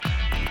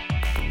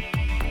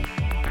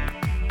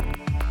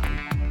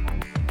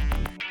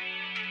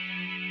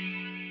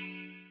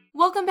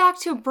Welcome back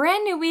to a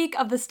brand new week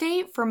of The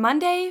State for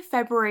Monday,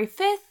 February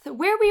 5th,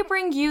 where we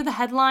bring you the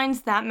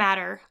headlines that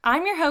matter.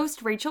 I'm your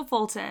host, Rachel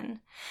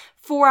Fulton.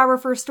 For our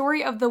first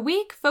story of the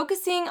week,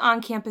 focusing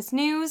on campus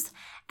news,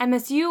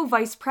 MSU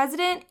Vice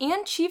President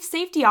and Chief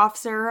Safety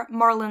Officer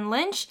Marlon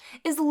Lynch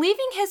is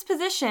leaving his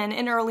position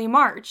in early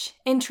March,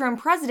 Interim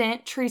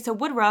President Teresa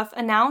Woodruff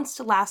announced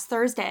last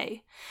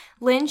Thursday.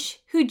 Lynch,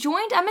 who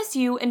joined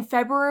MSU in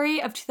February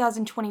of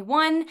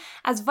 2021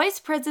 as Vice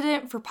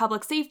President for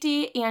Public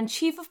Safety and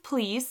Chief of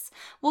Police,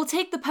 will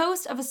take the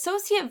post of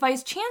Associate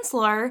Vice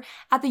Chancellor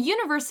at the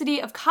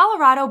University of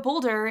Colorado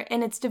Boulder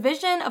in its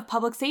Division of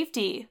Public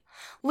Safety.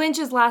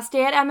 Lynch's last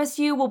day at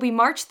MSU will be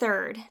March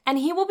 3rd, and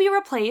he will be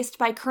replaced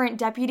by current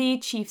Deputy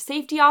Chief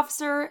Safety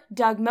Officer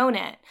Doug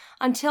Monett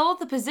until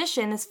the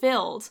position is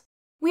filled.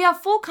 We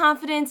have full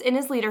confidence in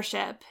his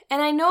leadership,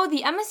 and I know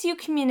the MSU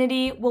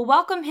community will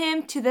welcome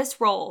him to this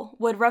role,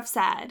 Woodruff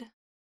said.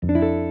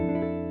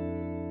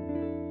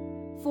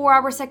 For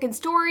our second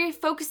story,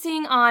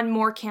 focusing on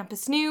more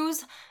campus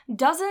news,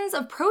 dozens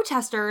of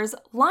protesters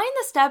lined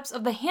the steps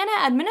of the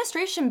Hanna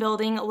Administration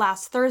Building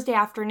last Thursday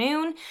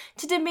afternoon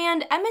to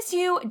demand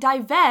MSU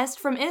divest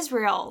from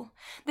Israel.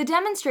 The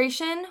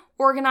demonstration,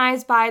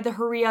 organized by the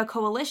Huria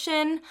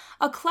Coalition,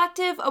 a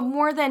collective of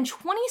more than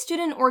 20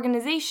 student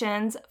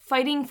organizations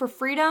fighting for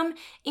freedom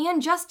and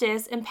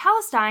justice in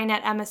Palestine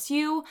at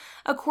MSU,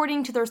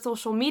 according to their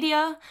social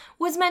media,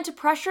 was meant to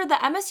pressure the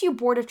MSU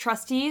Board of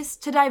Trustees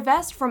to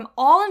divest from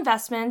all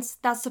investments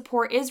that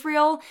support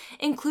Israel,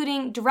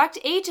 including direct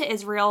aid to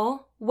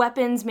Israel,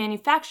 weapons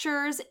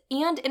manufacturers,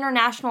 and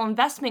international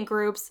investment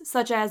groups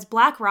such as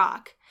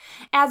BlackRock.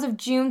 As of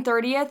June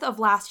 30th of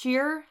last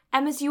year,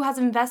 MSU has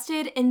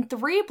invested in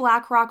 3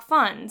 BlackRock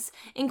funds,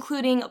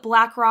 including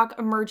BlackRock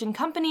Emerging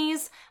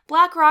Companies,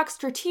 BlackRock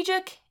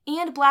Strategic,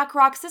 and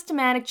BlackRock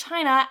Systematic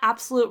China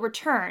Absolute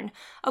Return,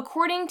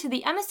 according to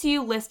the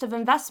MSU list of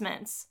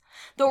investments.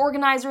 The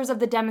organizers of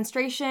the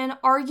demonstration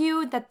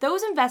argued that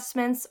those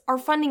investments are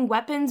funding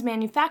weapons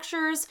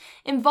manufacturers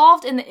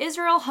involved in the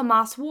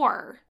Israel-Hamas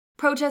war.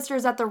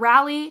 Protesters at the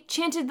rally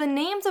chanted the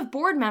names of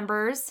board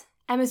members,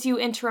 MSU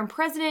Interim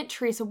President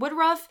Teresa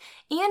Woodruff,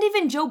 and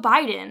even Joe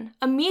Biden,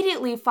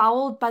 immediately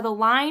followed by the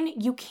line,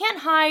 "You can't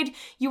hide,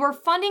 you are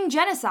funding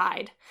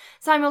genocide."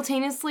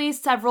 Simultaneously,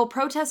 several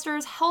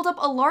protesters held up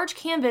a large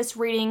canvas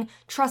reading,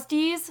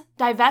 "Trustees,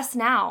 divest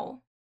now."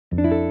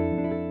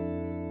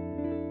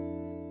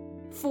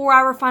 For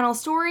our final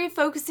story,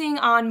 focusing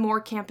on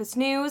more campus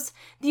news,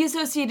 the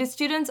Associated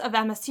Students of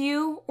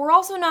MSU, or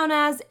also known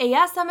as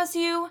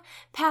ASMSU,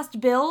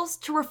 passed bills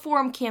to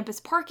reform campus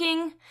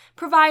parking,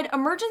 provide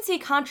emergency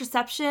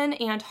contraception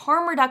and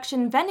harm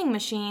reduction vending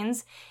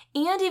machines,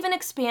 and even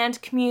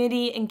expand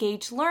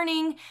community-engaged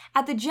learning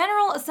at the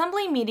General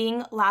Assembly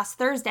meeting last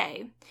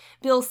Thursday.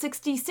 Bill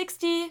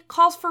 6060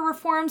 calls for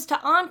reforms to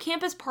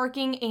on-campus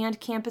parking and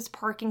campus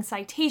parking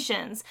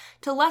citations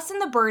to lessen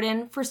the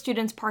burden for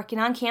students parking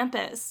on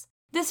campus.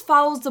 This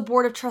follows the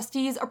Board of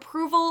Trustees'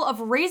 approval of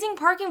raising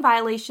parking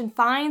violation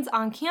fines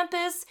on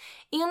campus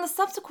and the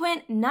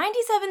subsequent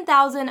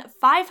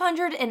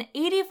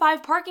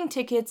 97,585 parking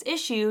tickets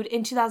issued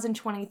in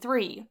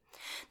 2023.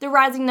 The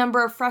rising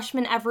number of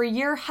freshmen every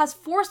year has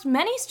forced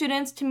many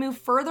students to move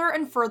further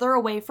and further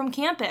away from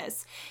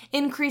campus,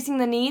 increasing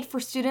the need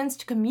for students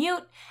to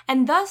commute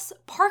and thus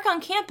park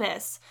on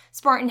campus,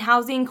 Spartan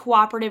Housing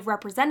Cooperative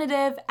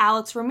Representative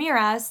Alex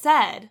Ramirez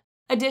said.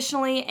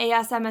 Additionally,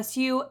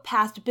 ASMSU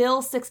passed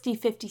Bill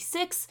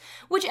 6056,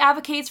 which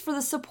advocates for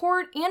the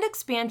support and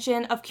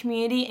expansion of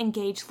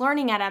community-engaged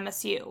learning at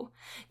MSU.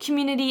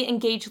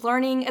 Community-engaged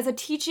learning is a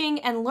teaching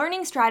and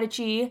learning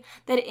strategy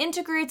that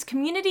integrates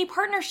community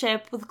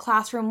partnership with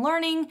classroom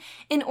learning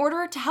in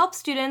order to help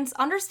students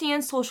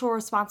understand social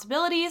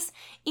responsibilities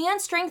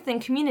and strengthen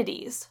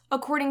communities,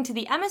 according to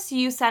the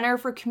MSU Center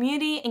for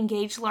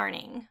Community-Engaged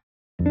Learning.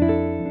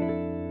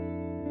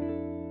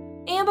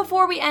 And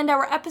before we end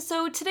our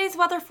episode, today's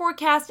weather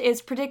forecast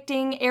is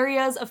predicting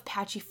areas of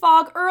patchy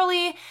fog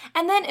early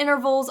and then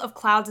intervals of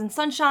clouds and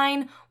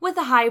sunshine with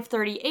a high of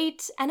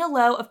 38 and a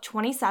low of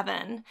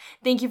 27.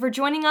 Thank you for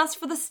joining us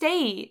for The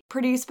State,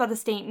 produced by the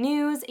State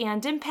News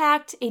and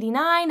Impact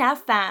 89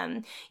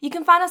 FM. You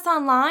can find us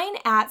online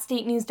at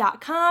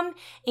statenews.com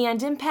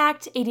and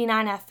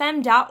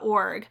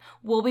impact89fm.org.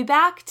 We'll be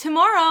back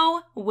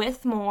tomorrow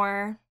with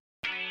more.